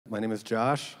My name is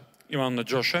Josh, Իմ անունը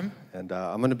Ջոշ է, and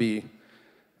I'm going to be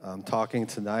talking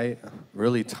tonight,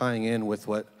 really tying in with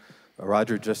what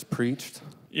Roger just preached.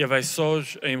 եւ այսօր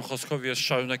իմ խոսքով ես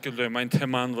շարունակելու եմ այն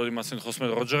թեման, որի մասին խոսում է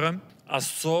Ռոջերը,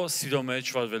 Աստծո սիրո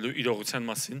մեջ վարվելու իրողության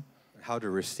մասին, How to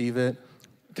receive it,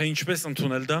 թե ինչպես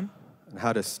ընդունել դա, and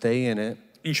how to stay in it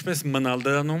ինչպես մնալ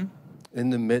դրանում, in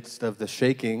the midst of the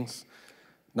shakings,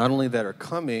 not only that are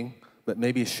coming, but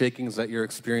maybe shakings that you're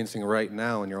experiencing right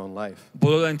now in your own life.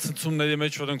 բոլոր այն ցնցումների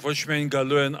մեջ, որոնք ոչ միայն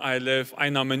գալու են, այլև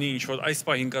այն ամենի, ինչ որ այս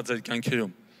պահին կա ձեր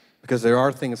կյանքերում. Because there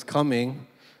are things coming,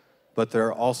 but there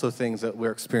are also things that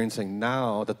we're experiencing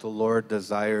now that the Lord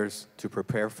desires to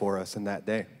prepare for us in that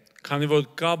day. Քանի որ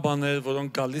կա բաներ,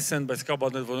 որոնք գալիս են, բայց կա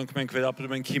բաներ, որոնք մենք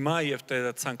վերապրում ենք հիմա եւ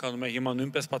Տերը ցանկանում է հիմա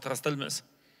նույնպես պատրաստել մեզ.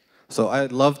 So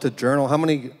I'd love to journal. How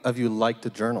many of you like to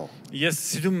journal? Ես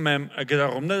սիրում եմ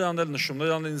գրառումներ անել,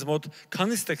 նշումներ անել ինձ մոտ,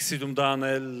 քանիստ եք սիրում դա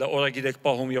անել, օրագիր եք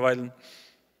պահում եւ այլն.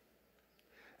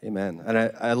 Amen. And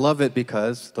I love it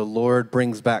because the Lord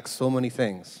brings back so many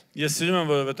things. Ես սիրում եմ,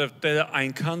 որովհետեւ Տերը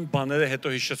այնքան բաներ է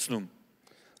հետո հիշեցնում.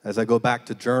 As I go back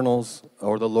to journals,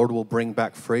 or the Lord will bring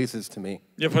back phrases to me.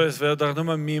 Երբ որ ես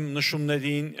վերադառնում եմ իմ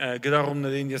նշումներին,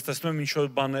 գրառումներին, ես տեսնում եմ ինչ որ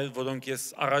բաներ, որոնք ես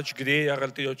առաջ գրի էի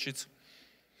եղել Տիրոջից.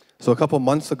 So a couple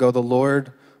months ago, the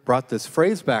Lord brought this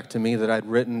phrase back to me that I'd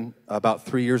written about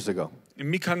 3 years ago.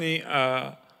 Մի քանի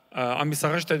ամիս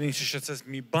առաջ Տերն ինձ հիշեցեց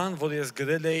մի բան, որ ես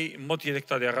գրել էի մոտ 3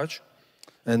 տարի առաջ,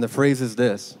 And the phrase is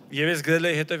this: եւ ես գրել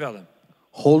էի հետեւյալը.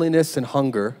 Holiness and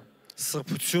hunger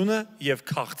Սրբությունը եւ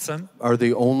քաղցը are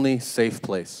the only safe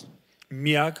place.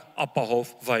 միակ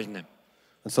ապահով վայրն է.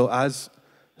 And so as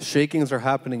shakings are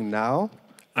happening now,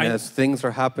 and as things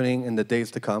are happening in the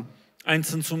days to come, Այն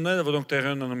ցնցումները, որոնք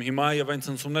տեղի ունենում հիմա եւ այն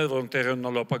ցնցումները, որոնք տեղի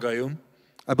ունենալու ապագայում,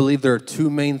 I believe there are two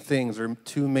main things or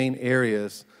two main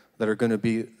areas that are going to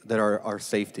be that are our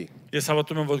safety. ես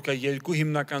հավատում եմ, որ կա երկու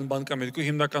հիմնական բան կամ երկու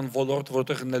հիմնական ոլորտ,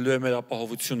 որտեղ լինելու է մեր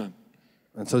ապահովությունը.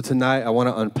 And so tonight I want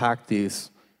to unpack these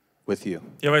with you.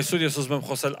 Եվ այսօր ես ուզում եմ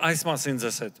խոսել այս մասին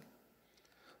ձեզ հետ.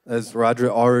 As Roger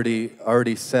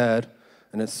already said,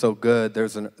 and it's so good, there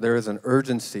is an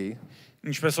urgency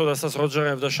Ինչպես որ ասաց Ռոջերը,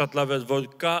 եւ դա շատ լավ է, որ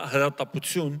կա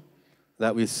հրատապություն,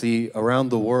 that we see around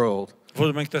the world.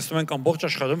 որ մենք տեսնում ենք ամբողջ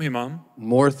աշխարհում հիմա,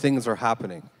 More things are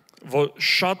happening. որ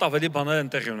շատ ավելի բաներ են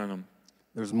տեղի ունենում.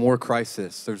 There's more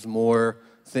crisis. There's more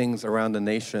things around the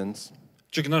nations.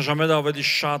 Ճգնաժամերը ավելի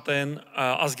շատ են,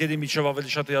 ազգերի միջև ավելի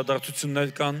շատ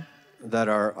իրադարձություններ կան, That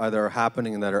are either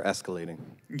happening and that are escalating.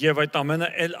 եւ այդ amենը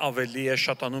էլ ավելի է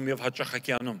շատանում եւ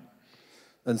հաճախակյանում.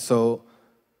 And so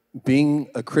being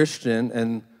a Christian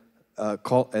and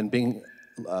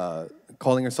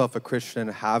calling yourself a Christian,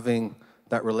 having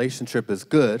that relationship is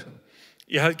good.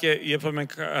 Իհարկե, երբ որ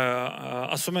մենք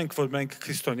ասում ենք, որ մենք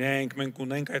քրիստոնյա ենք, մենք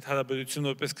ունենք այդ հարաբերությունը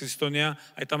որպես քրիստոնյա,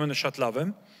 այդ ամենը շատ լավ է,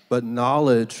 But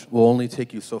knowledge will only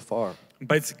take you so far.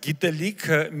 բայց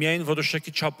գիտելիքը միայն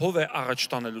որոշակի չափով է առաջ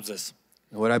տանելու ձեզ.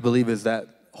 And what I believe is that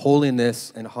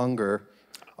holiness and hunger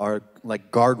are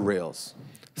like guardrails.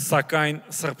 Սակայն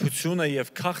սրբությունը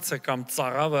եւ քաղցը կամ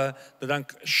ծարավը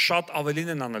դրանք շատ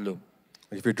ավելին են անելու.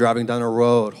 If you're driving down a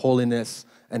road, holiness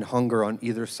and hunger on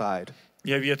either side.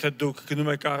 Եվ եթե դուք գնում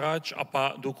եք առաջ, ապա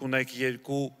դուք ունեք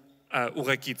երկու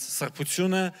ուղեկից՝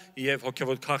 սրբությունը եւ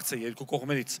հոգեվոր քաղցը երկու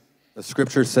կողմերից. The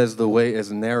scripture says the way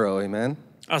is narrow, amen?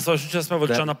 Աստվածաշունչը ասում է,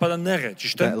 որ ճանապարհը նեղ է,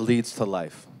 ճիշտ է, That leads to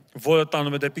life. որը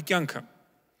տանում է դեպի կյանքը.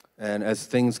 And as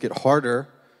things get harder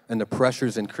and the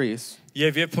pressures increase,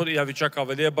 Եվ երբ որ իրավիճակը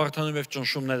ավելի է բարդանում եւ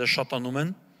ճնշումները շատանում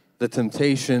են, the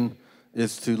temptation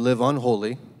is to live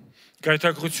unholy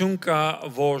գայթակղություն կա,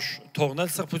 որ թողնել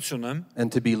սրբությունը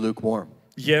and to be lukewarm.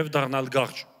 եւ դառնալ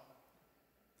գարջ.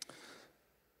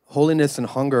 Holiness and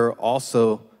hunger are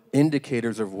also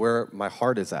indicators of where my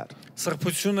heart is at.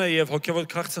 Սրբությունը եւ հոգեվոր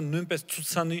քաղցը նույնպես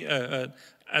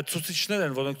ցուցիչներ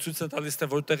են, որոնք ցույց են տալիս, թե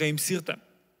որտեղ է իմ սիրտը.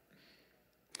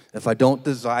 If I don't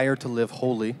desire to live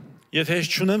holy Եթե ես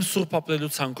չունեմ սուրբ ապրելու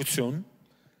ցանկություն,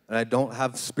 and I don't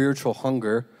have spiritual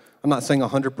hunger, I'm not saying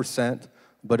 100%,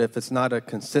 but if it's not a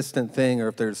consistent thing or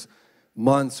if there's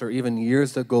months or even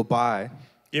years that go by,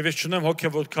 եւ ես չունեմ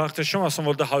հոգեվոր քաղցը, չեմ ասում,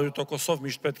 որ դա 100%-ով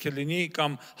միշտ պետք է լինի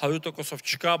կամ 100%-ով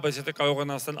չկա, բայց եթե կարող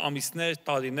են ասել ամիսներ,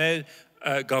 տարիներ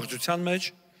գարժության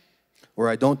մեջ, where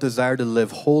I don't desire to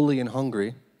live holy and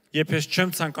hungry, երբ ես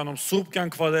չեմ ցանկանում սուրբ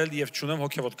կյանք վարել եւ չունեմ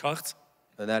հոգեվոր քաղց,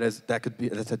 then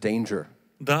that's a danger.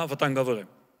 դա վտանգավոր է.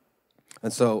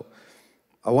 And so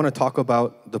I want to talk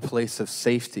about the place of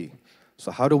safety. So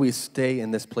how do we stay in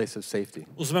this place of safety?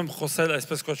 Ուզում եմ խոսել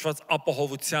այսպես կոչված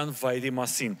ապահովության վայրի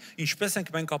մասին. Ինչպես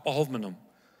ենք մենք ապահով մնում։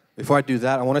 Before I do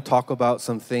that, I want to talk about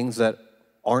some things that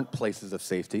aren't places of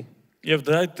safety. Եվ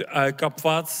դրա հետ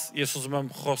կապված ես ուզում եմ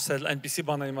խոսել այնպիսի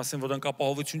բաների մասին, որոնք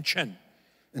ապահովություն չեն։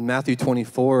 In Matthew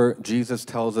 24, Jesus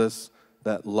tells us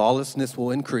that lawlessness will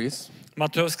increase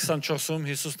Մատթեոս 24-ում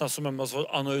Հիսուսն ասում է մեզ, որ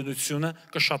անօրենությունը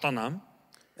կշատանա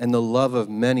and the love of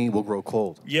many will grow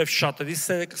cold. եւ շատերի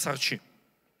սերը կսարչի։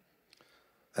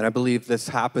 And I believe this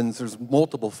happens, there's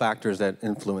multiple factors that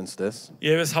influence this.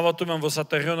 Եվ ես հավատում եմ, որ սա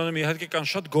տեղի ունենում է իհարկե կան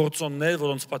շատ գործոններ,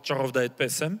 որոնց պատճառով դա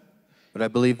այդպես է։ But I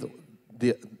believe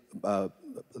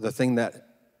the thing that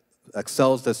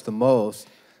excels this the most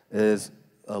is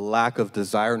a lack of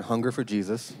desire and hunger for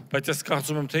Jesus. Բայց ես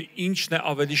կարծում եմ, թե ինչն է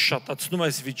ավելի շատացնում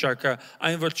այս վիճակը,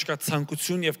 այն որ չկա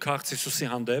ցանկություն եւ քաղց Հիսուսի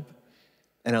հանդեպ,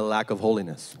 And a lack of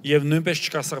holiness. եւ նույնպես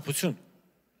չկա սրբություն։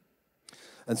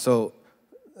 And so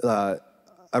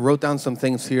I wrote down some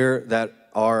things here that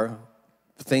are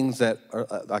things that are,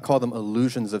 I call them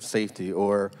illusions of safety,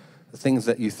 or things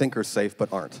that you think are safe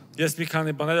but aren't. Ես մի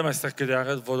քանի բաներ եմ այստեղ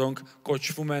գրել, որոնք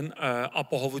կոչվում են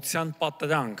ապահովության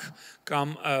պատրանք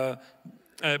կամ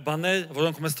բաներ,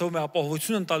 որոնք մեզ թվում է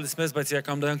ապահովություն են տալիս մեզ, բայց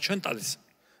իրական դրանք չեն տալիս։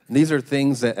 And these are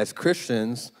things that as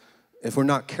Christians, if we're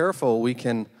not careful, we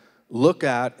can look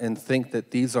at and think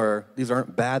that these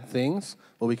aren't bad things,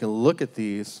 but we can look at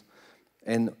these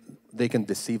and they can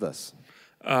deceive us.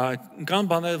 Կան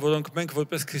բաներ, որոնք մենք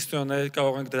որպես քրիստոնյաներ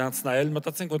կարող ենք դրանց նայել,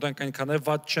 մտածենք, որ դրանք այնքան էլ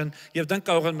վատ չեն, եւ դրանք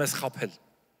կարող են մեզ խաբել։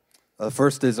 The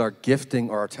first is our gifting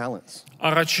or our talents.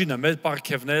 Առաջինը մեր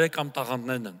պարգևները կամ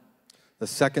տաղանդներն են։ The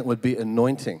second would be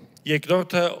anointing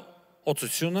Երկրորդը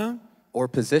օծությունը, or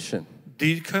position,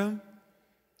 դիրքը,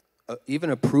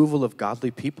 even approval of godly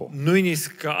people,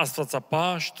 նույնիսկ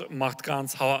աստվածապաշտ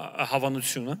մարդկանց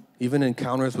հավանությունը even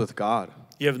encounters with God.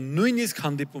 եւ նույնիսկ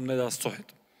հանդիպումներ Աստծո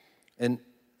հետ։ And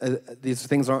these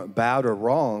things aren't bad or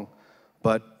wrong,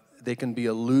 but they can be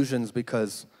illusions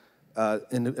because,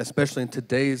 especially in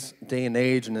today's day and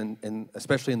age, and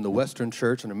especially in the Western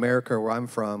church in America, where I'm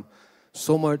from,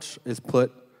 so much is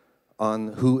put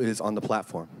on who is on the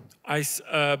platform. Այս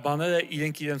բաները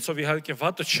իրենցով իհարկե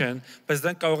վատը չեն, բայց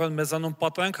դրանք կարող են մեզանում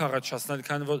պատրանք առաջացնել,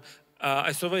 քանի որ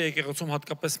այսօրվա եկեղեցում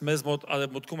հատկապես մեզ մոտ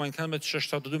արևմուտքում այնքան մեծ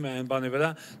շեշտադրում է այն բանի վրա,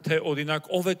 թե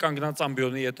օրինակ ով է կանգնած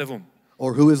ամբիոնի ետևում,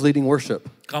 or who is leading worship,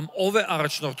 կամ ով է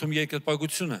առաջնորդում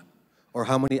երկրպագությունը, or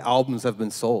how many albums have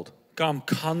been sold, կամ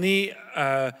քանի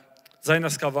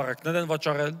ձայնասկավառակներ են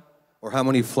վաճառել, or how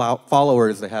many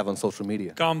followers they have on social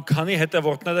media. կամ քանի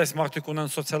հետևորդներ այս մարդիկ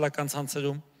ունեն սոցիալական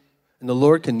ցանցերում։ And the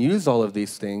Lord can use all of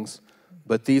these things,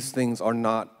 but these things are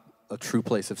not a true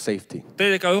place of safety.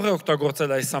 Տերը կարող է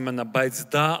օգտագործել այս ամենը, բայց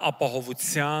դա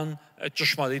ապահովության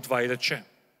ճշմարիտ վայրը չէ։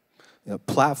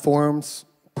 Platforms,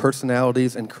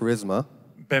 personalities, and charisma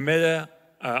Բեմերը,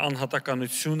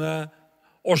 անհատականությունը,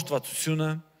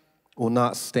 օժտվածությունը will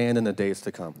not stand in the days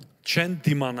to come. չեն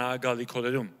դիմանա գալիք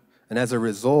օրերում։ And as a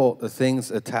result, the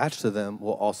things attached to them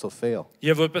will also fail.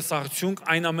 Եւ որպես արդյունք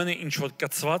այն ամենը ինչ որ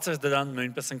կծված է դրան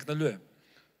նույնպես ընկնելու է։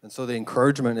 And so the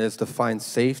encouragement is to find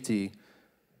safety,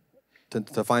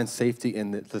 to find safety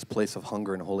in this place of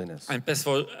hunger and holiness. Այնպես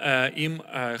որ իմ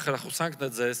խրախուսանքն է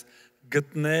ձեզ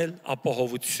գտնել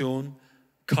ապահովություն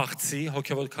քաղցի,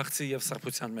 հոգևոր քաղցի եւ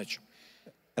սրբության մեջ։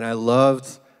 And I loved,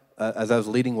 as I was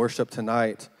leading worship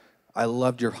tonight, I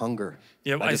loved your hunger.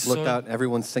 I just looked out,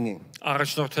 everyone's singing.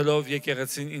 Առաջնորդելով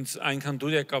եկեղեցին ինձ այնքան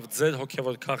դուր եկավ ձեր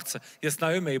հոգևոր քաղցը։ Ես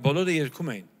նայում էի, բոլորը երգում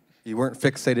էին։ You weren't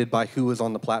fixated by who was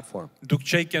on the platform. Դուք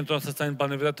չէիք կենտրոնացած այն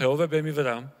բանի վրա, թե ով է բեմի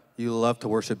վրա։ You love to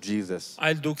worship Jesus.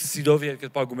 Այլ դուք սիրով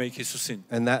երկրպագում եք Հիսուսին։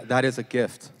 And that is a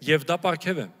gift. Եւ դա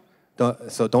պարգև է։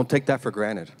 So don't take that for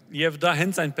granted. Եվ դա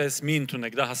հենց այնպես մի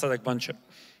ընդունեք, դա հասարակ բան չէ։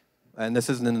 And this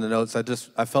isn't in the notes.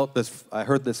 I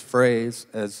heard this phrase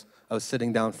as I was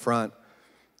sitting down front.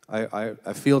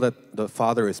 I feel that the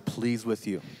Father is pleased with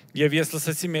you. Եվ ես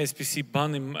լսեցի մի այսպիսի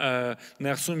բան իմ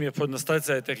ներսում, երբ որ նստած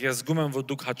եմ այդտեղ, ես զգում եմ, որ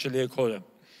դուք հաճելի եք հորը։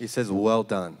 He says, well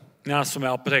done. Նա ասում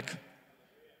է ապրեք։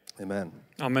 Amen.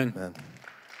 Ամեն։ Amen.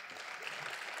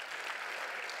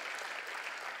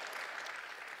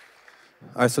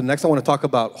 All right, so next I want to talk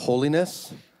about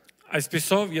holiness.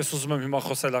 Այսպիսով ես ուզում եմ հիմա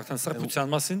խոսել արդեն սրբության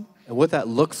մասին։ And what that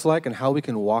looks like and how we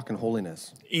can walk in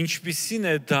holiness. Ինչպիսին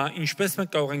է դա, ինչպես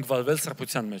մենք կարող ենք վարվել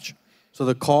սրբության մեջ։ So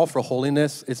the call for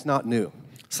holiness, it's not new.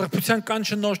 Սրբության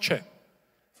կանչը նոր չէ։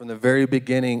 From the very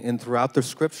beginning and throughout the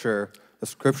scripture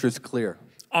is clear.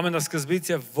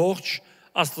 Ամենասկզբից եւ ողջ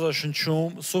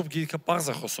Աստվածաշնչում սուրբ գիրքը պարզ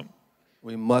է խոսում։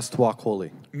 We must walk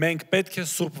holy. Մենք պետք է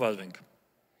սուրբ վարվենք։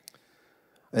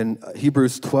 In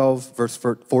Hebrews 12 verse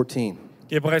 14.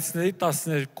 Եբրայեցիների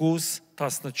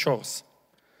 12:14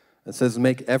 It says,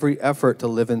 make every effort to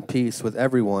live in peace with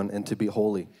everyone and to be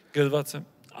holy. Գրված է.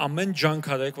 Ամեն ջանք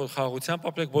արեք, որ խաղաղությամբ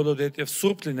ապրեք բոլորի հետ եւ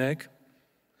սուրբ լինեք,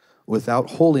 Without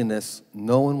holiness,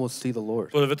 no one will see the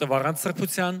Lord. Որովհետև առանց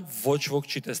սրբության ոչ ոք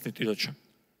չի տեսնի Տիրոջը։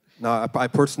 Now, I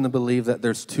personally believe that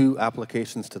there's two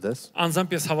applications to this.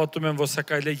 Անձամբ ես հավատում եմ, որ սա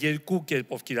կարելի է երկու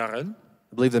կերպով կիրառել։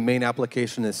 I believe the main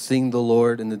application is seeing the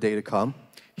Lord in the day to come.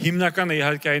 Հիմնականը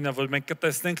իհարկե այն է, որ մենք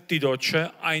կտեսնենք Տիրոջը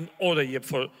այն օրը,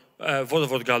 որը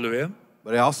որ գալու է։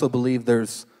 But I also believe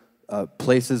there's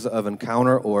places of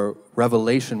encounter or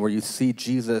revelation where you see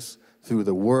Jesus through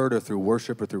the word or through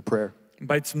worship or through prayer.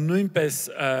 Բայց նույնպես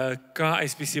կա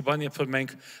այսպիսի բան, երբ որ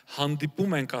մենք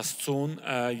հանդիպում ենք Աստծուն,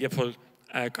 երբ որ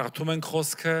կարդում ենք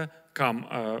խոսքը կամ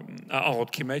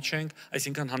աղոթքի մեջ ենք,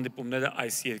 այսինքն հանդիպումները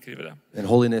այս երկրի վրա։ And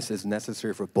holiness is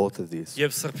necessary for both of these.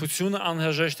 Եվ սրբությունը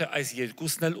անհրաժեշտ է այս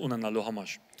երկուսն էլ ունենալու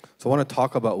համար։ So I want to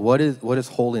talk about what is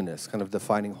holiness, kind of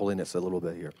defining holiness a little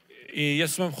bit here.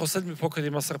 Ես ուզում եմ խոսել մի փոքր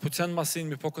հիմա սրբության մասին,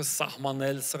 մի փոքր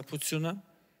սահմանել սրբությունը։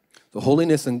 So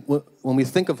holiness, and when we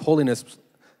think of holiness,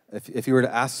 if you were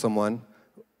to ask someone,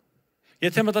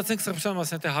 Եթե մտածենք սրբության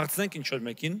մասին, թե հարցնենք ինչ որ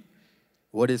մեկին,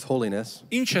 what is holiness?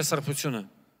 ինչ է սրբությունը։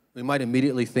 We might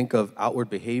immediately think of outward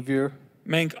behavior,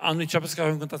 Մենք անմիջապես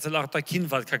կարող ենք մտածել արտաքին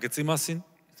վարքագծի մասին,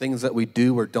 things that we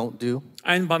do or don't do.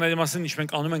 այն բաների մասին, ինչ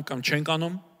մենք անում ենք կամ չենք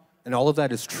անում, And all of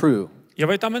that is true.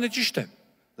 եւ այդ ամենը ճիշտ է։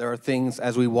 There are things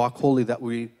as we walk holy that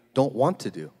we don't want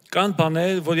to do. Կան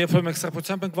բաներ, որ երբ որ մենք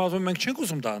սրբությամբ ենք վարվում, մենք չենք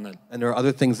ուզում դա անել։ And there are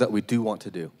other things that we do want to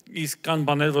do. Իսկ կան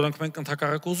բաներ, որոնք մենք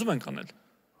ընդհակառակը ուզում ենք անել։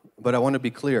 But I want to be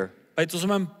clear. Բայց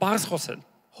ուզում եմ բարձ խոսել։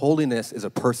 Holiness is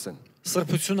a person.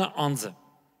 Sրբությունը անձ է։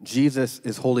 Jesus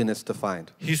is holiness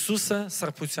defined. Հիսուսը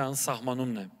սրբության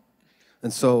սահմանումն է։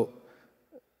 And so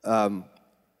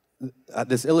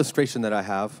this illustration that I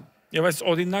have Եվ այս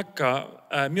օրինակ կա,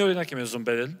 մի օրինակ եմ ուզում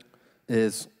բերել,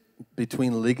 is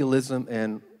between legalism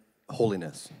and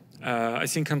holiness.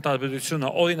 Այսինքն տարբերությունը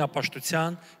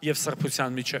օրինապաշտության եւ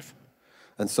սրբության միջև։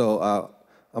 And so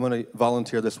I'm going to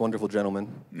volunteer this wonderful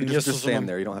gentleman. You just stand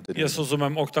there. You don't have to do Ես it. ուզում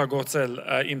եմ օգտագործել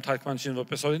իմ թարգմանչին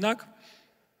որպես օրինակ։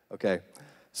 Okay.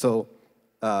 So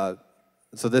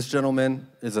this gentleman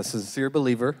is a sincere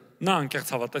believer. Նա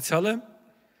անկեղծ հավատացյալ է։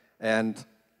 And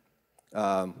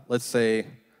let's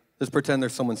pretend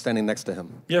there's someone standing next to him.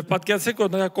 Եվ պատկերացրեք, որ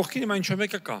նրա կողքին հիմա ինչ-որ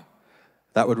մեկը կա։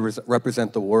 That would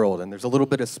represent the world, and there's a little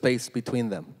bit of space between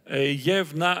them.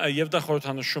 Եվ դա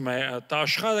խորհրդանշում է տա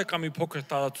աշխարհը կամ մի փոքր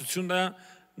տարածությունն է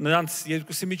նրանց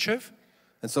երկուսի միջև։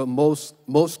 And so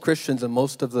most Christians and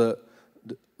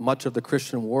much of the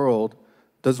Christian world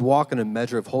does walk in a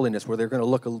measure of holiness where they're going to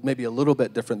look maybe a little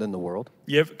bit different than the world.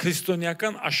 Եվ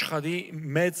քրիստոնեական աշխարհի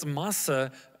մեծ մասը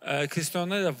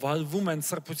քրիստոնյաները վարվում են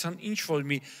սրբության ինչ որ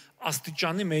մի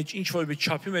աստիճանի մեջ, ինչ որ մի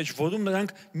չափի մեջ, որում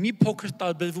նրանք մի փոքր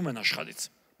տարբերվում են աշխարհից։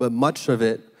 But much of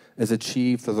it is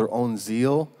achieved through their own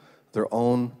zeal, their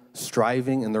own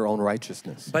striving, and their own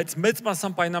righteousness. Բայց մեծ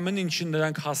մասամբ այն ամեն ինչին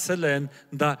նրանք հասել են,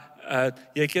 դա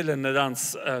եկել է նրանց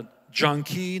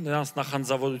ջանքի, նրանց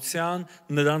նախանձավորության,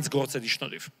 նրանց գործերի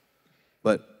շնորհիվ։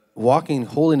 But walking in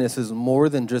holiness is more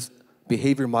than just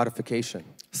behavior modification.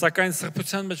 Սակայն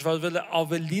սրբության մեջ վարվել է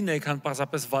ավելին է, քան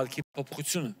պարզապես վարքի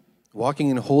փոփոխությունը։ Walking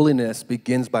in holiness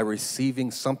begins by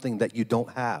receiving something that you don't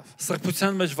have.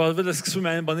 Սրբության մեջ վարվել է սկսում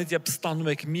է այն բանից, երբ ստանում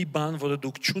եք մի բան, որը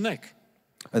դուք չունեք։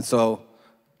 And so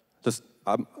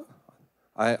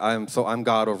I'm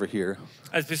God over here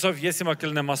Այսպեսով ես հիմա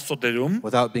կլինեմ Աստծո դերում,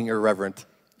 without being irreverent.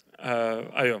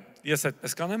 այո, ես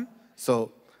այդպես կանեմ։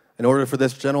 So in order for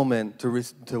this gentleman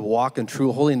to walk in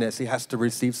true holiness, he has to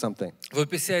receive something.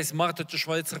 Որպեսզի այս մարդը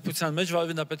ճշմարիտ սրբության մեջ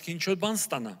վարվի, նա պետք է ինչ-որ բան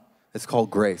ստանա։ It's called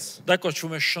grace. Դա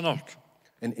կոչվում է շնորհք։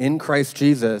 And in Christ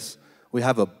Jesus, we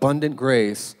have abundant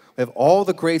grace. We have all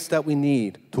the grace that we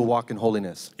need to walk in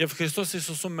holiness. Եվ Քրիստոս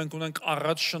Հիսուսում մենք ունենք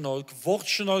առատ շնորհք,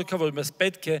 ողջ շնորհքը, որ մեզ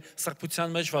պետք է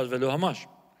սրբության մեջ վարվելու համար։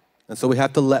 And so we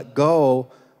have to let go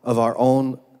of our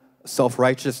own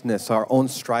self-righteousness, our own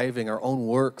striving, our own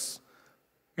works.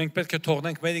 Մենք պետք է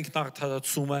թողնենք մեր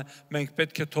ինքնարդարացումը, մենք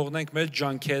պետք է թողնենք մեր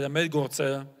ջանքերը, մեր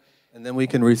գործերը։ And then we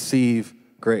can receive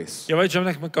grace. Եվ այդ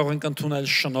ժամանակ մենք կարող ենք ընդունել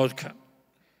շնորհքը։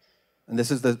 And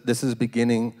this is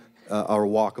beginning our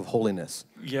walk of holiness.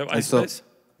 Եվ այսպես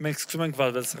մենք սկսում ենք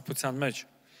վարվել սրբության մեջ։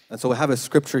 And so we have a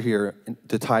scripture here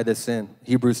to tie this in.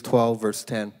 Hebrews 12 verse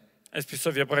 10.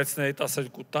 Այսպեսով Եբրայեցիների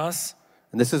 12:10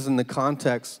 And this is in the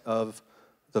context of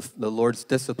the Lord's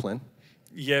discipline.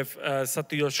 Եվ սա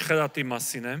Տիրոջ խրատի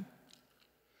մասին է։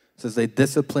 It says they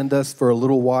disciplined us for a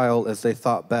little while as they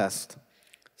thought best.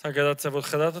 Սա գրած է, որ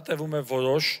խրատը տևում է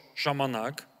որոշ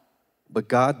ժամանակ, But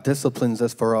God disciplines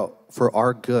us for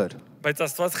our good, բայց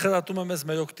Աստված խրատում է մեզ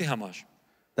մեր օգտի համար,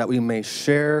 that we may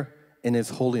share in His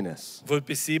holiness.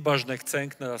 որպեսզի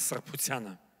բաժնեկցենք նրա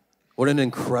սրբությանը։ What an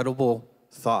incredible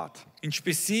thought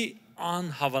Ինչպիսի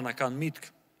անհավանական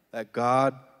միտք, that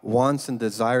God wants and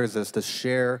desires us to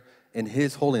share in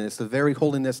His holiness, the very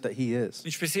holiness that He is.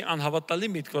 Ինչպեսի անհավատալի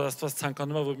միտք, որ Աստված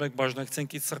ցանկանում է, որ մենք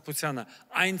բաժնեկցենք իր սրբությանը,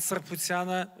 այն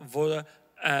սրբությանը, որը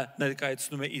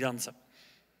ներկայացնում է իրանցը։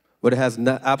 But it has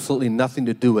absolutely nothing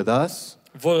to do with us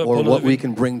or what we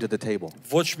can bring to the table.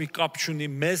 Ոչ մի կապ չունի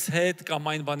մեզ հետ կամ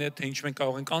այն բանի հետ, թե ինչ մենք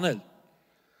կարող ենք անել։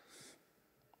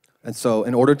 And so,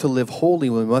 in order to live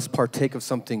holy, we must partake of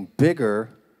something bigger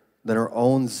than our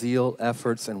own zeal,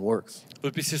 efforts, and works.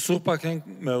 Որպեսզի սուրբ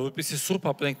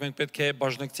ապրենք, մենք պետք է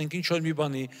բաժնեկցենք ինչ որ մի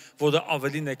բանի, որը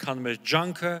ավելին է, քան մեր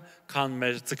ջանքը, քան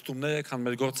մեր ձգտումները, քան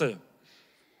մեր գործերը։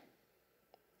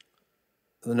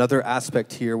 Another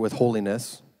aspect here with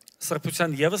holiness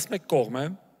Սրբության ևս մեկ կողմ է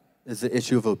is the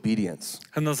issue of obedience.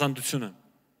 հնազանդությունը։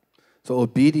 So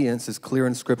obedience is clear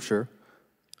in Scripture.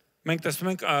 Մենք տեսնում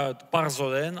ենք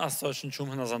բարձորեն Աստվածաշնչում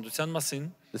հնազանդության մասին։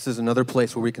 This is another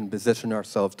place where we can position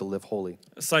ourselves to live holy.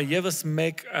 Սա ևս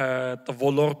մեկ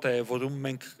ոլորտ է, որում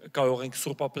մենք կարող ենք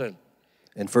սուրբ ապրել։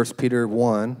 In 1 Peter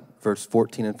 1, verse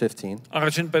 14 and 15,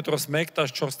 Առաջին Պետրոս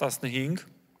 1:14-15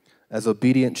 as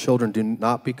obedient children, do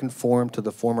not be conformed to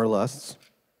the former lusts,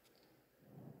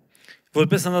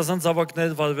 որպես հնազանդ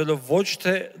զավակներ վարվելով ոչ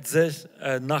թե ձեր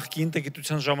նախկին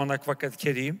տգիտության ժամանակվա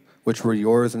կետքերի, which were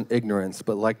yours in ignorance,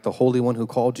 but like the Holy One who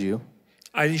called you,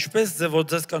 այլ ինչպես ձեր որ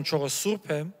ձեզ կանչողը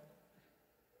սուրբ է,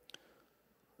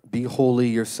 be holy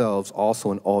yourselves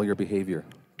also in all your behavior.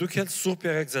 դուք էլ սուրբ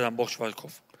եղեք ձեր ամբողջ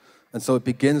վարքով։ And so it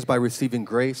begins by receiving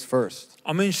grace first,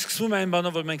 Ամեն ինչ սկսվում է այն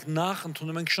բանով, որ մենք նախ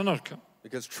ընդունում ենք շնորհքը։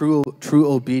 because true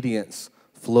obedience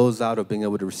flows out of being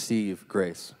able to receive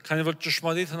grace. Քանի որ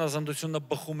ճշմարիտ հնազանդությունը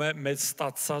բխում է մեր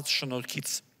ստացած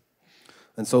շնորհքից։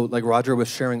 And so, like Roger was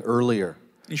sharing earlier,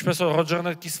 Ինչպես որ Ռոջերն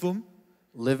էր կիսվում,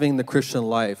 living the Christian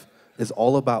life is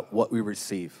all about what we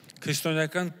receive.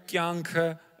 քրիստոնեական կյանքը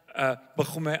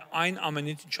բխում է այն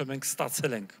ամենից, ինչ որ մենք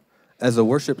ստացել ենք։ As a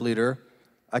worship leader,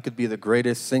 I could be the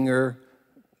greatest singer,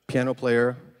 piano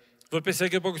player, Որպես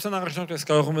երկրպագության առաջնորդ ես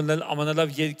կարող եմ լինել ամենալավ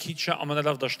երգիչը,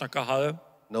 ամենալավ դաշնակահարը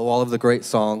know all of the great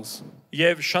songs,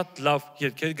 եւ շատ լավ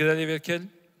երգեր գրել եւ երգել,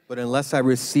 but unless I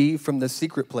receive from the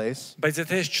secret place բայց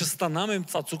եթե ես չստանամ իմ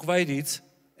ծածուկ վայրից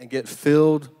and get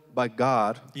filled by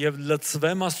God, եւ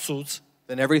լցվեմ Աստծուց,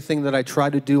 then everything that I try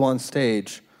to do on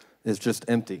stage is just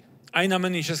empty. այն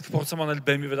ամենը ինչ ես կփորձեմ անել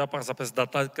բեմի վրա պարզապես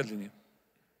դատարկ կլինի։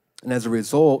 And as a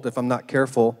result, if I'm not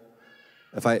careful,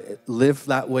 if I live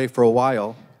that way for a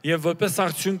while, Եվ որպես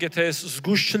արդյունք, եթե ես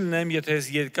զգուշ չլինեմ, եթե ես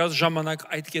երկար ժամանակ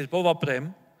այդ կերպով ապրեմ,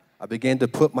 I began to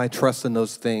put my trust in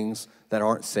those things that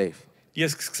aren't safe.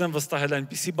 ես կսկսեմ վստահել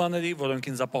այնպիսի բաների,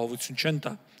 որոնք ինձ ապահովություն չեն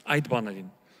տա, այդ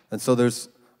բաներին։ And so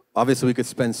obviously we could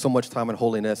spend so much time on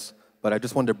holiness, but I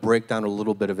just wanted to break down a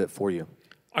little bit of it for you.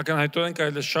 Ակնհայտորեն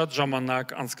կարելի է շատ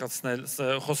ժամանակ անցկացնել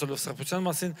խոսելով սրբության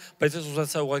մասին, բայց ես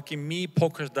ուզեցա ուղղակի մի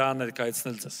փոքր դա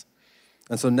ներկայացնել ձեզ։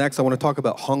 And so next I want to talk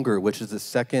about hunger, which is the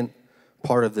second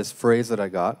part of this phrase that I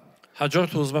got.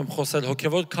 Հաջորդ ուզում եմ խոսել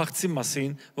հոգևոր քաղցի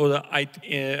մասին, որը այդ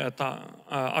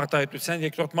արտահայտության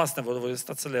երկրորդ մասն է, որը ես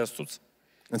ստացել եմ Աստծուց։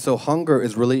 And so hunger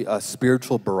is really a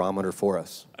spiritual barometer for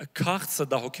us. Քաղցը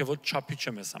դա հոգևոր չափիչ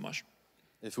է մեզ համար։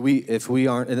 If we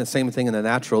aren't in the same thing in the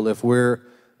natural, if we're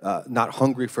not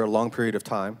hungry for a long period of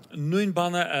time, Նույն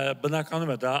բանը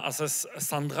բնականում է դա, ասես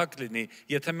սանդղակ լինի,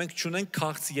 եթե մենք չունենք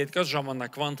քաղց երկար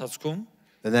ժամանակվա ընթացքում,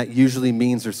 then that usually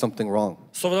means there's something wrong.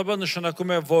 սովորաբար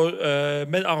նշանակում է, որ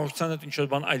մեր առողջության հետ ինչ-որ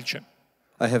բան այլ չէ։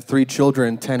 I have 3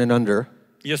 children, 10 and under,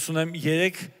 Ես ունեմ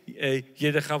 3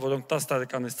 երեխա, որոնք 10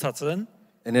 տարեկանից ցածր են,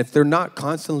 and if they're not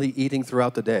constantly eating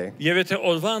throughout the day, եւ եթե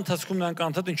օրվա ընթացքում նրանք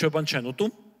անդադ ինչ-որ բան չեն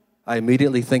ուտում, I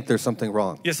immediately think there's something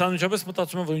wrong. ես անմիջապես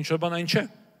մտածում եմ, որ ինչ-որ բան այն չէ։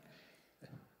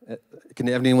 Can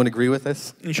anyone agree with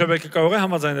this? Ինչ-որ մեկը կարող է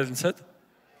համաձայնել ինձ հետ։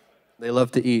 They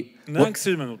love to eat. Նրանք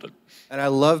սիրում են ուտել։ And I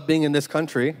love being in this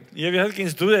country Եվ իհարկե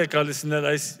ինձ դուր է գալիս լինել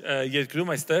այս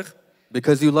երկրում այստեղ,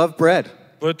 because you love bread.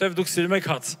 որովհետեւ դուք սիրում եք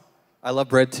հաց։ I love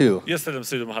bread too. Ես էլ եմ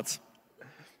սիրում հաց։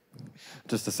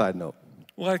 Just a side note.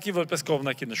 Ուղղակի որպես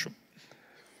կողմնակի նշում։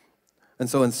 And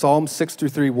so in Psalm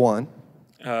 63:1,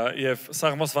 Եվ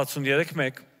Սաղմոս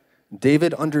 63:1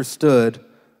 David understood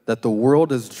that the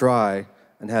world is dry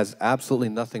and has absolutely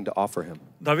nothing to offer him.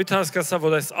 Դավիթը հասկացավ,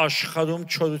 որ այս աշխարհում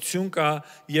չորություն կա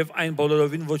եւ այն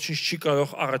բոլորովին ոչինչ չի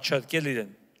կարող առաջարկել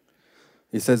իրեն։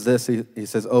 He says this, he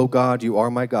says, "Oh God, you are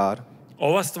my God.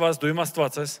 Ով Աստված, դու իմ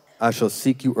Աստված ես։ I shall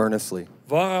seek you earnestly.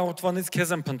 Վաղ աղոթվանից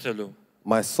քեզ եմ փնտրելու։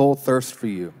 My soul thirsts for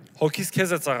you. Հոգիս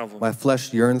քեզ է ծառավում։ My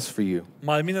flesh yearns for you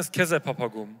Մարմինս քեզ է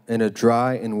փափագում։ in a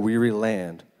dry and weary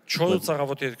land Չոր ու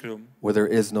ծառավոտ երկրում, where there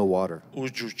is no water." ուր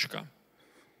ջուր չկա։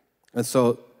 And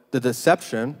so the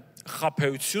deception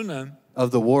Խաբեությունը,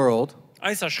 of the world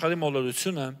այս աշխարհի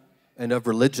մոլորությունը and of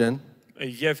religion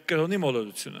Եվ կրոնի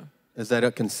մոլորությունը is that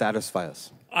it can satisfy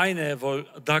us. այն է, որ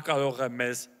դա կարող է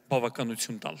մեզ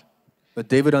բավականություն տալ։ But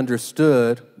David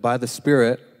understood by the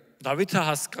Spirit Դավիթը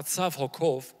հասկացավ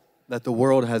հոգով, that the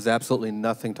world has absolutely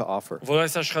nothing to offer. որ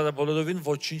այս աշխարհը բոլորովին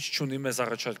ոչինչ չունի մեզ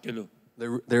առաջարկելու։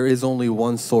 There is only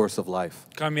one source of life.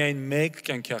 Կա միայն մեկ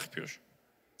կյանքի աղբյուր։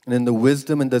 And in the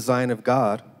wisdom and design of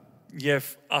God, Եվ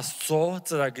Աստծո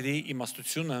ծրագրի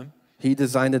իմաստությունը He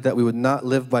designed it that we would not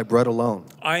live by bread alone,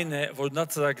 այն է, որ նա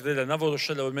ծրագրել է, նա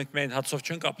որոշել է, որ մենք միայն հացով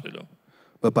չենք ապրելու,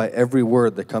 but by every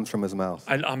word that comes from His mouth.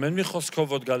 այլ ամեն մի խոսքով,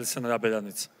 որ գալիս է նրա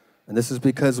բերանից։ And this is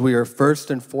because we are first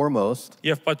and foremost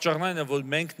Եվ պատճառն այն է, որ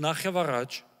մենք նախ եւ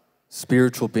առաջ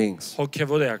spiritual beings.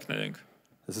 հոգևոր էակներ ենք։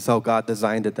 This is how God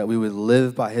designed it, that we would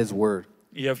live by His word.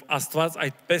 Եվ Աստված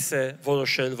այդպես է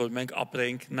որոշել, որ մենք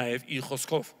ապրենք նաեւ իր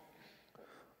խոսքով։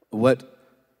 What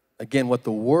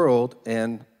the world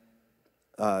and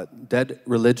dead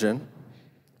religion,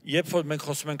 Երբ որ մենք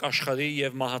խոսում ենք աշխարհի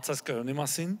եւ մահացած կրոնի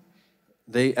մասին,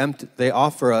 they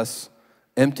offer us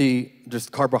empty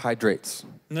just carbohydrates.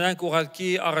 նրանք ուղղակի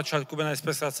առաջարկում են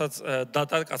այսպես ասած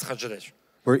դատարկ ածխաջրեր։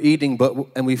 We're eating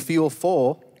and we feel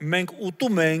full, Մենք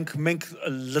ուտում ենք, մենք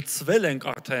լցվել ենք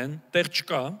արդեն, տեղ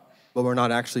չկա, but we're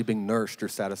not actually being nourished or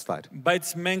satisfied.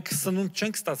 բայց մենք սնունդ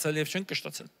չենք ստացել եւ չենք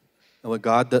կշտացել։ And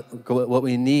what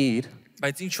we need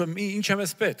Բայց ինչ է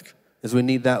մեզ պետք։ is we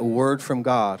need that word from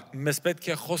God Մեզ պետք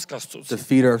է խոսք Աստծուց, to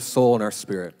feed our soul and our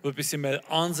spirit. որպեսզի մեր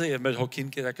անձը եւ մեր հոգին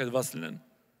կերակրված լինեն։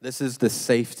 This is the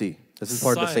safety. This is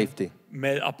part of the safety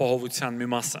Մեր ապահովության մի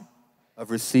մասը։ of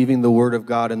receiving the word of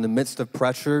God in the midst of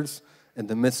pressures, in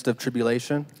the midst of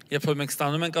tribulation. Երբ որ մենք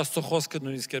ստանում ենք Աստծո խոսքը,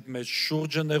 նույնիսկ երբ մեր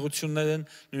շուրջը նեղություններ են,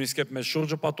 նույնիսկ երբ մեր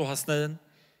շուրջը պատուհասներ են,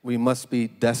 We must be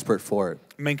desperate for it.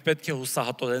 մենք պետք է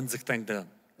հուսահատորեն ձգտենք դրան։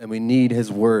 And we need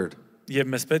His word. Եվ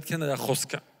մեզ պետք է նրա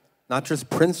խոսքը։ Not just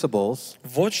principles,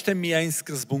 Ոչ թե միայն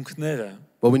սկզբունքները,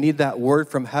 but we need that word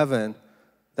from heaven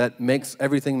that makes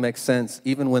everything make sense,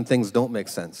 even when things don't make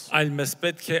sense. այլ մեզ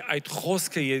պետք է այդ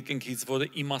խոսքը երկնքից, որը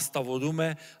իմաստավորում է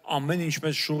ամեն ինչ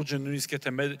մեր շուրջը, նույնիսկ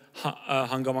եթե մեր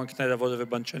հանգամանքները որևէ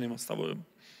բան չեն իմաստավորում։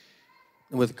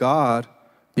 And with God,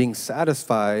 being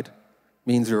satisfied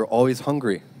means you're always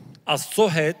hungry. Աստծո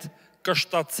հետ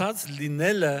կշտացած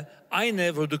լինելը այն է,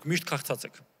 որ դուք միշտ քաղցած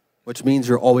եք։ Which means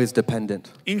you're always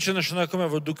dependent. Ինչը նշանակում է,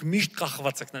 որ դուք միշտ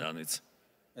կախված եք նրանից։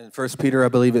 In 1 Peter, I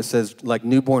believe it says, like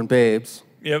newborn babes,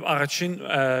 Եվ առաջին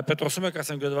Պետրոսում է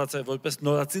ասեմ գրված է, որպես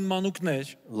նորածին մանուկներ,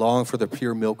 long for the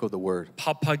pure milk of the word.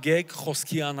 փափագեք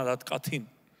խոսքի անարատ կաթին։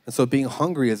 And so being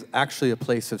hungry is actually a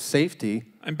place of safety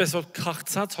Այնպես որ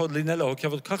քաղցած հոր լինելը,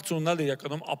 հոգևոր քաղց ունենալը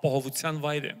իրականում ապահովության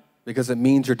վայր է։ because it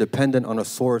means you're dependent on a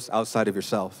source outside of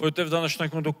yourself. Որտեվ դա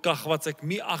նշանակում է դուք կախված եք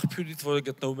մի աղբյուրից, որը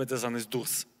գտնվում է ձեզանից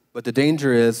դուրս։ But the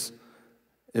danger is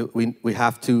we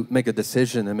have to make a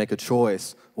decision and make a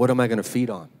choice. What am I going to feed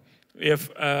on? Եվ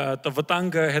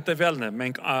վտանգը հետևյալն է,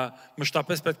 մենք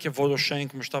մշտապես պետք է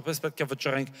որոշենք, մշտապես պետք է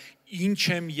վճռենք, ինչ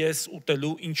եմ ես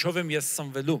ուտելու, ինչով եմ ես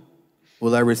սնվելու։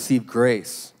 Will I receive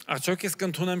grace Արդյոք ես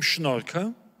կընդունեմ շնորհքը,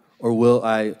 or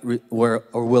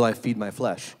will I feed my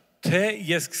flesh? թե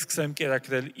ես կսկսեմ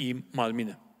կերակրել իմ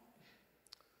մարմինը։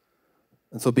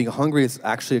 And so being hungry is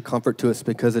actually a comfort to us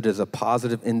because it is a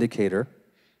positive indicator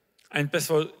Այնպես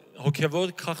որ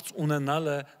հոգևոր քաղց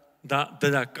ունենալը դա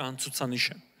դրական ցուցանիշ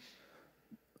է,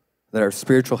 that our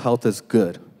spiritual health is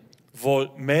good. որ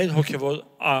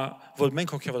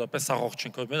մենք հոգևորապես առողջ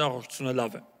ենք, որ մեր առողջությունը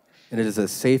լավ է։ And it is a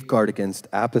safeguard against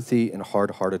apathy and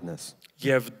hard-heartedness.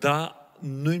 Եվ դա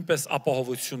նույնպես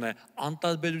ապահովություն է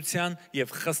անտարբերության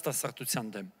եւ խստասրտության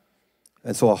դեմ։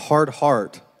 And so a hard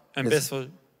heart Այնպես որ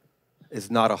is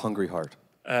not a hungry heart.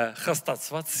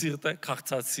 խստացված սիրտը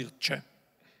քաղցած սիրտ չէ։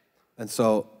 And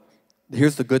so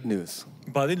here's the good news.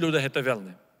 Բարի լուրը հետևյալն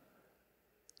է։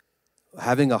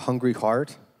 Having a hungry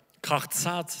heart,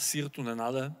 Քաղցած սիրտ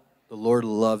ունենալը the Lord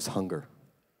loves hunger.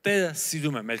 Տերը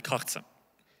սիրում է մեր քաղցը։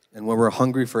 And when we're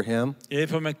hungry for Him,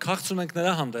 Երբ որ մենք քաղց ունենք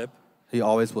նրա հանդեպ, He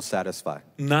always will satisfy.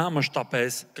 նա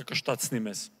մշտապես կկշտացնի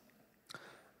մեզ։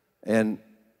 And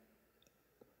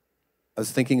I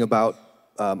was thinking about,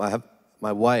 I have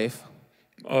my wife,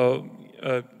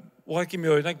 Ուղղակի մի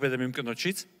օրինակ բերեմ իմ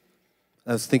կնոջից,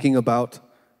 I was thinking about,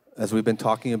 as we've been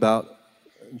talking about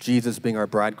Jesus being our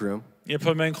bridegroom երբ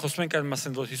որ մենք խոսում ենք այն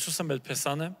մասին, որ Հիսուսը մեր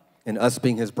փեսան է, and us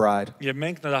being His bride, եւ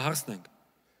մենք նրա հարսն ենք։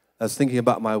 I was thinking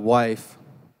about my wife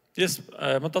Ես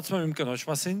մտածում եմ իմ կնոջ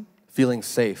մասին, feeling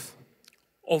safe.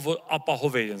 ով որ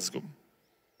ապահով է իրեն զգում։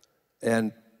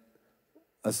 And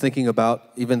I was thinking about,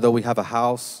 even though we have a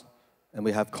house and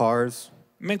we have cars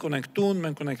Մենք ունենք տուն,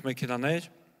 մենք ունենք մեքենաներ,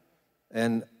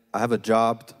 and I have a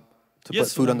job to put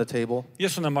Yes, food on ma'am. the table,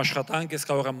 ես ունեմ աշխատանք, ես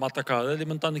կարող եմ մատակարարել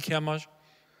իմ ընտանիքի համար,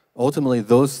 ultimately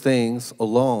those things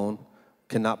alone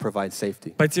cannot provide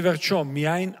safety. Բայց ի վերջո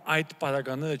միայն այդ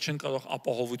պարագաները չեն կարող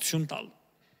ապահովություն տալ։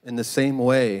 In the same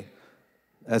way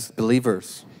as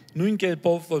believers, Նույն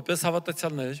կերպով որպես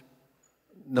հավատացյալներ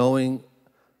knowing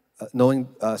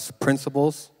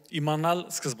principles, իմանալ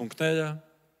սկզբունքները,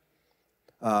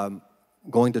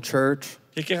 going to church,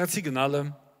 եկեղեցի գնալը,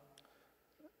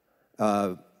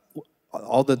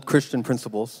 all the Christian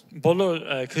principles բոլոր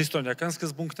քրիստոնեական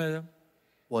սկզբունքները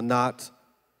will not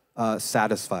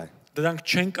satisfy. դրանք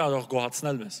չեն կարող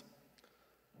գոհացնել մեզ։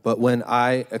 But when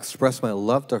I express my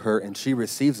love to her and she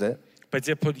receives it, Բայց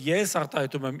երբ որ ես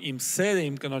արտահայտում եմ իմ սերը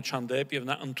իմ կնոջ հանդեպ եւ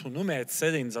նա ընդունում է այդ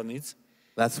սերը ինձանից,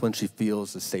 that's when she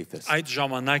feels the safest. այդ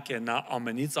ժամանակ է նա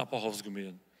ամենից ապահով զգում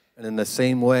իրեն։ And in the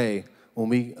same way, when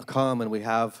we come and we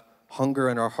have hunger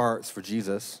in our hearts for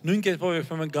Jesus, Նույն կերպով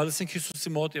երբ մենք գալիս ենք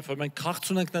Հիսուսի մոտ, երբ որ մենք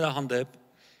քաղց ունենք նրա հանդեպ,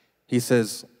 he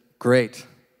says, great,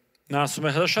 նա ասում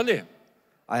է հրաշալի է։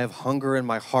 I have hunger in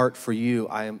my heart for you.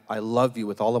 I love you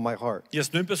with all of my heart.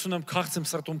 Ես նույնպես ունեմ քաղց իմ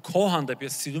սրտում քո հանդեպ,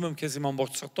 ես սիրում եմ քեզ իմ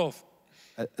ամբողջ սրտով։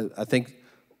 I think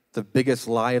the biggest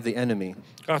lie of the enemy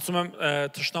Կարծում եմ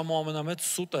թշնամու ամենամեծ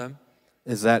սուտը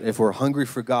is that if we're hungry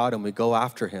for God and we go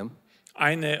after him,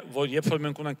 այն է, որ երբ որ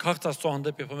մենք ունենք քաղց Աստծո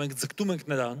հանդեպ, երբ որ մենք ձգտում ենք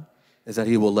նրան, is that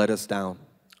he will let us down.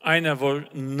 այն է, որ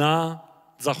նա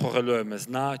ձախողելու է մեզ,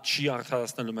 նա չի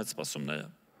արդարացնելու մեծ սպասումները։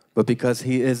 But because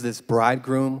he is this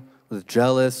bridegroom with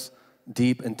jealous,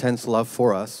 deep, intense love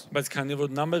for us, Բայց քանի որ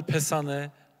նա մեր փեսան է,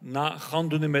 նա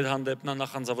խանդուն է մեր հանդեպ, նա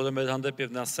նախանձավոր է մեր հանդեպ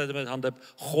եւ նա սերը մեր հանդեպ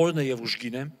խորն է եւ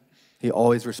ուժգին է, he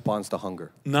always responds to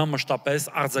hunger. նա մշտապես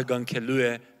արձագանքելու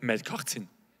է մեր քաղցին։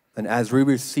 And as we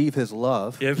receive his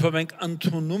love, Երբ որ մենք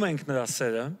ընդունում ենք նրա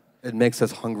սերը, it makes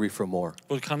us hungry for more.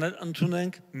 որքան էլ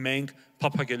ընդունենք, մենք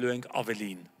փափագելու ենք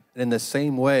ավելին։ And in the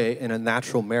same way, in a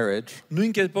natural marriage,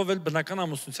 Նույն կերպով էլ բնական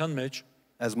ամուսնության մեջ,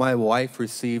 as my wife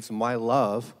receives my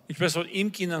love, ինչպես որ իմ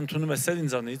կինը ընդունում է սեր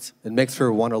ինձանից, it makes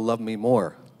her want to love me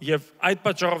more. եւ այդ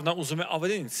պատճառով նա ուզում է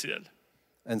ավելին ինձ սիրել։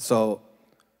 And so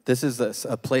this is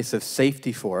a place of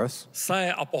safety for us Սա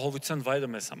է ապահովության վայրը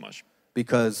մեզ համար,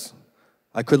 because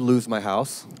I could lose my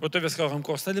house որտեղ ես կարող եմ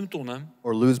կորցնել իմ տունը,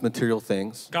 or lose material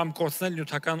things. կամ կորցնել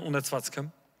նյութական ունեցվածքը,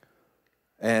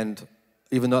 And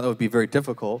even though that would be very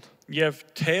difficult, եւ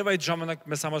թեև այդ ժամանակ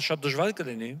մեզ համար շատ դժվար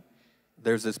կլինի,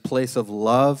 there's this place of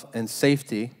love and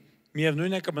safety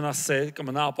միևնույն է կմնա սեր,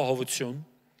 կմնա ապահովություն,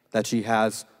 that she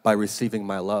has by receiving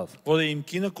my love. որը իմ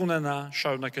կինը կունենա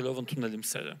շարունակելով ընդունել իմ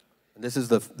սերը։ And this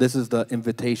is the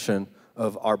invitation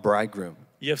of our bridegroom,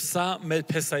 Եվ սա մեր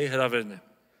փեսայի հրավերն է։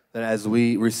 that as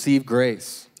we receive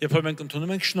grace Երբ որ մենք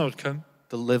ընդունում ենք շնորհքը,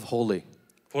 to live holy,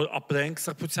 որ ապրենք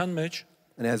սրբության մեջ,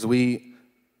 and as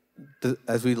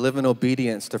we live in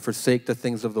obedience to forsake the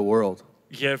things of the world,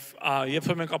 եւ երբ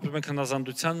որ մենք ապրում ենք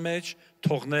հնազանդության մեջ,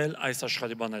 թողնել այս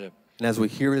աշխարհի բաները։ and as we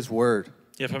hear his word,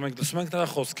 Երբ որ մենք լսում ենք նրա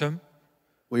խոսքը,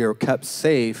 we are kept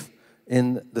safe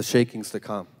in the shakings to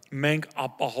come. մենք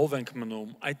ապահով ենք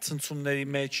մնում այդ ցնցումների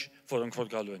մեջ, որոնք որ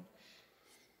գալու են։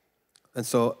 And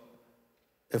so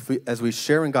as we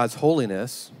share in God's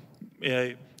holiness,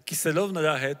 Կիսելով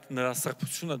նրա հետ, նրա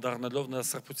սրբությունը դառնալով նրա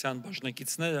սրբության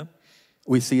բաժնեկիցները,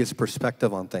 we see his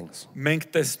perspective on things. մենք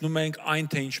տեսնում ենք այն,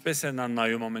 թե ինչպես է նա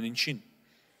նայում ամեն ինչին։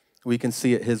 We can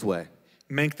see it his way.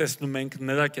 Մենք տեսնում ենք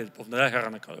նրա կերպով, նրա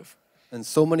հեռանկարով։ And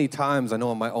so many times, I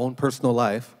know in my own personal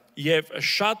life, Եվ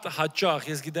շատ հաճախ,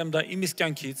 ես գիտեմ դա իմ իսկ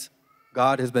կյանքից,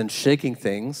 God has been shaking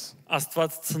things,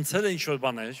 Աստված ցնցել է ինչ-որ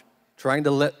բաներ, trying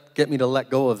to get me to let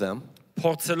go of them,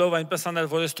 փորձելով այնպես անել,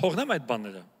 որ ես թողնեմ այդ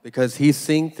բաները, because he's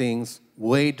seeing things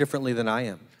way differently than I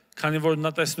am. քանի որ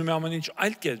նա տեսնում է ամեն ինչ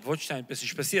այլ կերպ, ոչ թե այնպես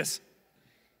ինչպես ես։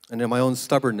 And in my own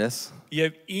stubbornness,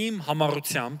 Եվ իմ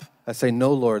համառությամբ I say,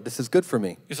 no, Lord, this is good for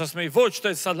me. ես ասում եմ, ոչ,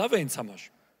 դա սա լավ է ինձ համար։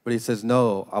 But he says,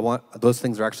 no, those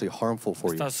things are actually harmful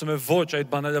for you. Դա ասում է, ոչ, այդ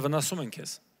բաները վնասում են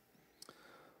քեզ։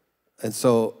 And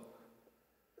so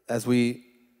as we're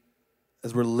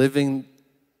living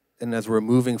and as we're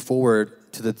moving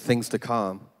forward to the things to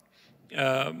come,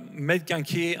 Մեր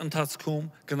կյանքի ընթացքում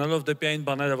գնալով դեպի այն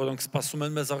բաները, որոնք սպասում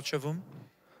են մեզ առջևում,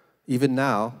 even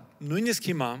now, նույնիսկ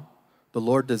հիմա the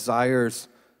Lord desires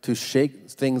to shake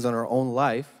things in our own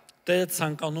life Տերը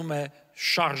ցանկանում է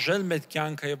շարժել մեր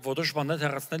կյանքը եւ որոշ բաներ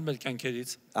հեռացնել մեր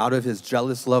կյանքերից, out of his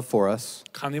jealous love for us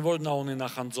քանի որ նա ունի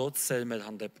նախանձոտ սեր մեր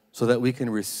հանդեպ, so that we can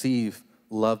receive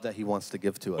love that he wants to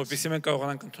give to us. որովհետեւ մենք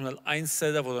կարողանանք ընդունել այն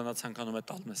սերը, որը նա ցանկանում է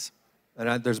տալ մեզ։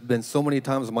 And there's been so many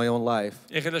times in my own life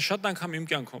Եղել է շատ անգամ իմ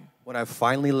կյանքում, when I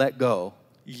finally let go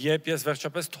երբ ես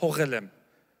վերջապես թողել եմ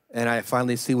and I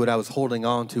finally see what I was holding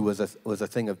on to was a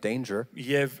thing of danger.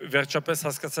 եւ վերջապես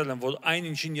հասկացել եմ, որ այն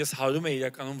ինչին ես հարում եմ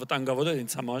իրականում վտանգավոր էր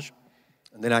ինձ համար,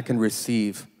 And then I can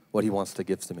receive what he wants to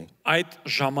give to me. Այդ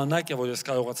ժամանակը, որ ես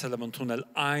կարողացել եմ ընդունել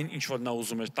այն, ինչ որ նա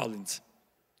ուզում էր տալ ինձ։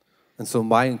 And so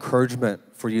my encouragement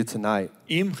for you tonight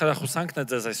Իմ խրախուսանքն է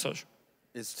ձեզ այսօր։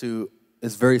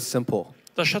 is very simple.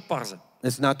 Դա շատ պարզ է։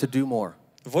 It's not to do more.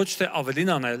 Ոչ թե ավելին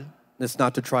անել, It's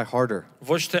not to try harder.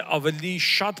 ոչ թե ավելի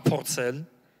շատ փորձել,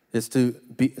 It's to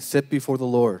sit before the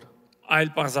Lord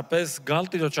այլ պարզապես գալ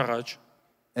Տիրոջ առաջ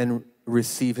and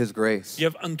receive his grace.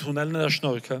 եւ ընդունել նրա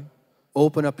շնորհքը,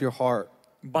 Open up your heart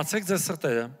բացեք ձեր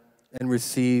սրտերը and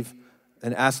receive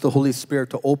and ask the Holy Spirit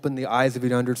to open the eyes of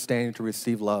your understanding to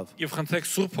receive love. եւ խնդրեք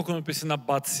Սուրբ Հոգուն, որպեսզի նա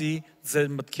բացի ձեր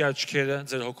մտքի աչքերը,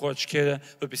 ձեր հոգու աչքերը,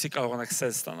 որպեսզի կարողանաք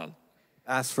սեր ստանալ։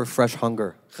 Ask for fresh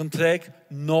hunger. Խնդրեք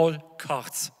նոր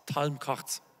քաղց, թարմ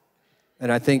քաղց։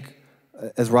 And I think,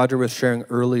 as Roger was sharing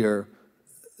earlier,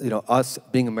 us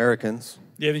being Americans,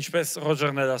 Եվ ինչպես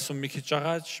Ռոջերն էր ասում մի քիչ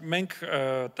առաջ, մենք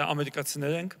դա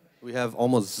ամերիկացիներ ենք, we have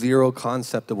almost zero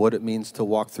concept of what it means to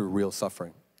walk through real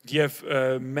suffering. եւ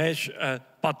մեր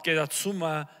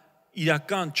պատկերացումը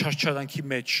իրական չարչարանքի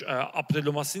մեջ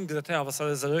ապրելու մասին գրեթե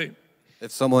հավասար է զրոյի։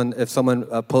 If someone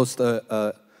posts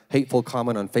a hateful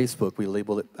comment on Facebook, we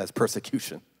label it as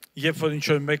persecution. Երբ որ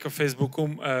ինչ-որ մեկը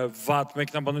Facebook-ում վատ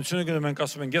մեկնաբանություն է գրում, մենք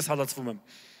ասում ենք ես հալածվում եմ։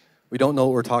 We don't know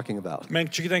what we're talking about. Մենք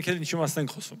չգիտենք էլ ինչի մասին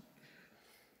ենք խոսում։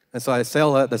 And so I say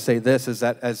all that to say this, is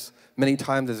that as many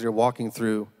times as you're walking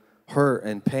through hurt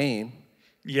and pain,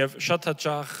 Եվ շատ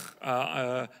հաճախ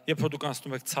երբ որ դուք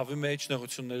անցնում եք ցավի մեջ,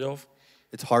 նեղություններով,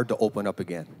 it's hard to open up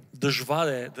again. դժվար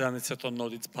է դրանից հետո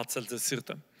նորից բացել ձեր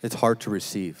սիրտը։ It's hard to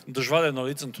receive. Դժվար է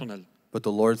նորից ընդունել։ But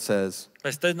the Lord says,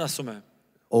 Բայց Տերն ասում է.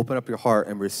 open up your heart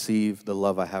and receive the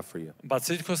love I have for you.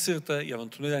 Բացիր քո սիրտը եւ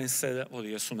ընդունիր այն սերը, որ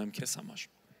ես ունեմ քեզ համար։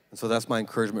 And so that's my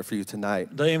encouragement for you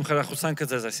tonight, Դա իմ խրախուսանքը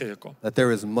ձեզ այս երեկո։ that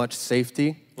there is much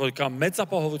safety Որ կա մեծ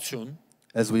ապահովություն,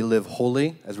 as we live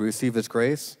holy, as we receive his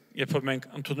grace, երբ որ մենք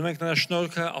ընդունում ենք նրա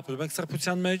շնորհքը, ապրում ենք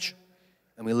սրբության մեջ,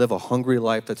 and we live a hungry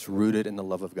life that's rooted in the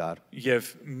love of God.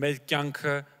 եւ մեր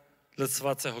կյանքը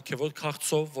լցված է հոգեվոր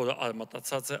քաղցով, որը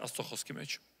արմատացած է Աստծո խոսքի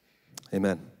մեջ։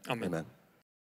 Amen. Amen. Amen.